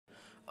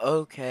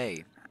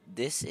Okay,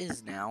 this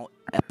is now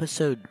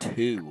episode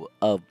 2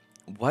 of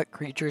what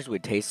creatures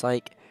would taste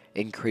like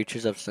in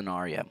Creatures of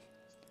Sonaria.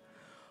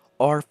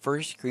 Our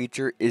first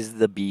creature is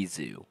the bee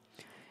zoo.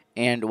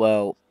 And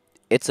well,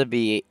 it's a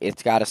bee,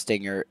 it's got a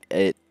stinger,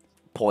 it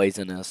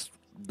poisonous,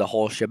 the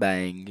whole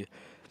shebang.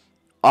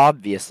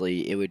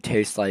 Obviously, it would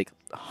taste like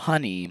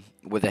honey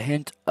with a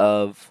hint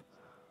of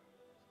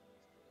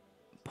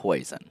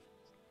poison.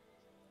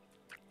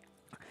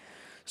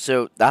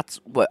 So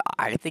that's what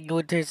I think it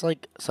would taste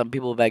like. Some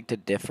people beg to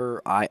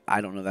differ. I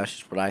don't know, that's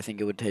just what I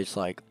think it would taste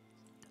like.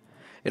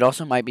 It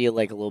also might be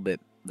like a little bit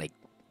like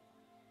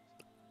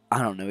I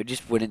don't know. It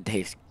just wouldn't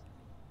taste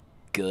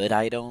good.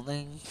 I don't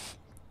think.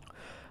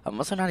 I'm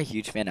also not a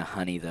huge fan of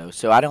honey though,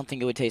 so I don't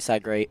think it would taste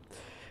that great.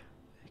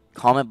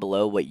 Comment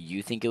below what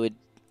you think it would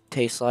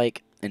taste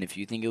like, and if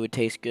you think it would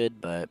taste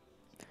good. But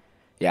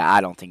yeah, I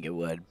don't think it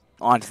would.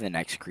 On to the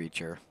next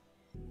creature.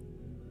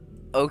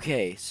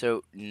 Okay,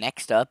 so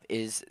next up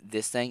is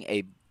this thing,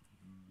 a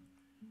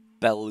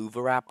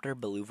Beluvaraptor.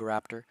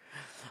 Beluvaraptor.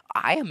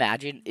 I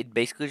imagine it'd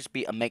basically just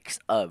be a mix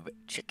of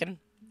chicken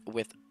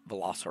with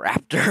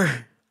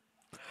Velociraptor.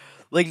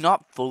 Like,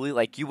 not fully,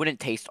 like, you wouldn't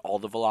taste all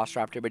the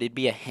Velociraptor, but it'd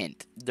be a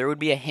hint. There would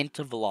be a hint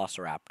of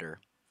Velociraptor.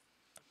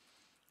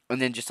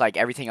 And then just, like,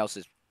 everything else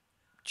is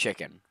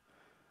chicken.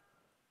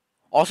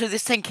 Also,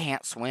 this thing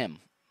can't swim.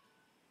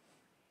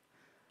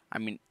 I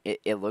mean,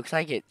 it looks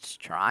like it's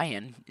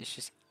trying. It's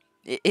just,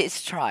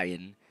 it's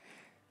trying.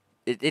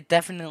 It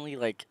definitely,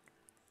 like,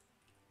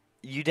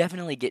 you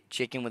definitely get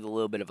chicken with a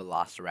little bit of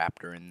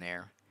Velociraptor in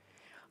there.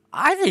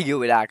 I think it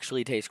would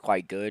actually taste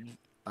quite good.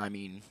 I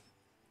mean,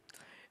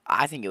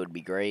 I think it would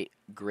be great.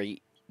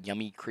 Great,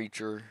 yummy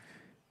creature.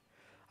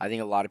 I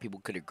think a lot of people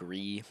could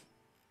agree.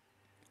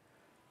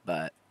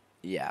 But,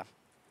 yeah.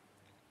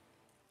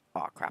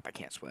 Oh crap, I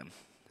can't swim.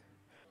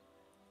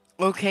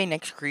 Okay,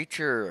 next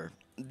creature.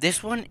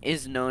 This one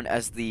is known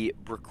as the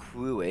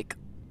Recruic,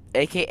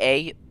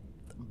 aka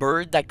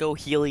bird that go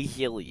healy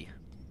healy,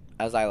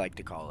 as I like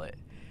to call it.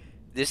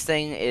 This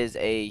thing is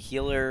a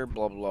healer,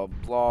 blah blah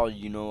blah,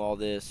 you know all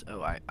this.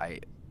 Oh,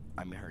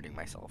 I'm hurting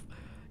myself.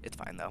 It's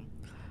fine though.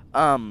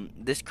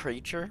 This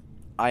creature,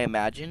 I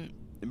imagine,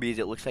 because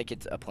it looks like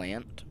it's a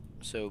plant,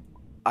 so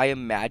I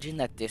imagine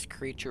that this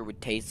creature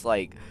would taste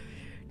like,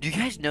 do you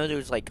guys know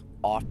there's like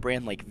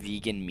off-brand like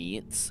vegan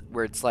meats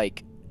where it's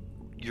like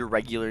your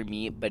regular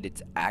meat but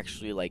it's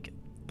actually like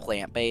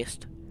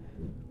plant-based?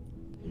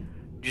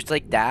 Just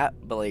like that,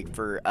 but like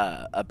for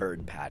a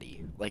bird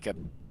patty, like a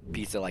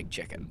piece of like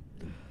chicken.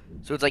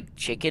 So it's like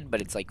chicken, but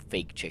it's like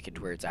fake chicken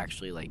where it's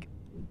actually like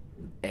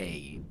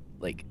a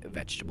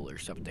vegetable or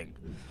something.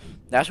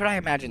 That's what I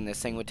imagine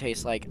this thing would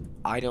taste like.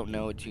 I don't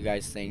know what you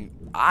guys think.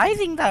 I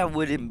think that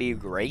wouldn't be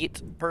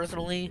great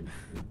personally,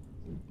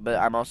 but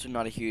I'm also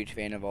not a huge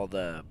fan of all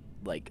the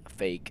like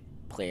fake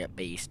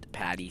plant-based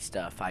patty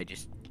stuff.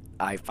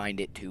 I find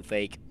it too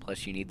fake.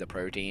 Plus, you need the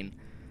protein.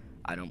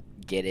 I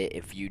don't get it.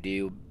 If you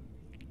do,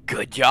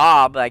 good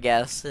job. I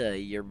guess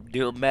you're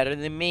doing better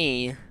than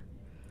me.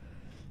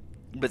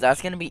 But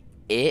that's gonna be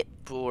it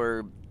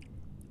for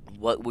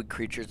what would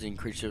creatures in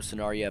Creatures of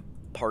Sonaria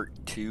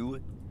Part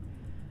 2.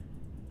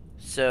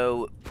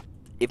 So,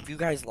 if you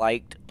guys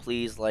liked,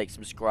 please like,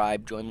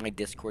 subscribe, join my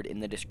Discord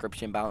in the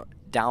description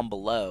down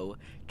below,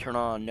 turn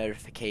on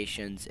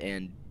notifications,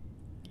 and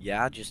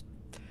yeah, just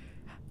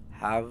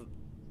have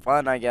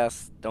fun, I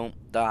guess.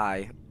 Don't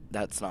die.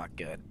 That's not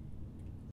good.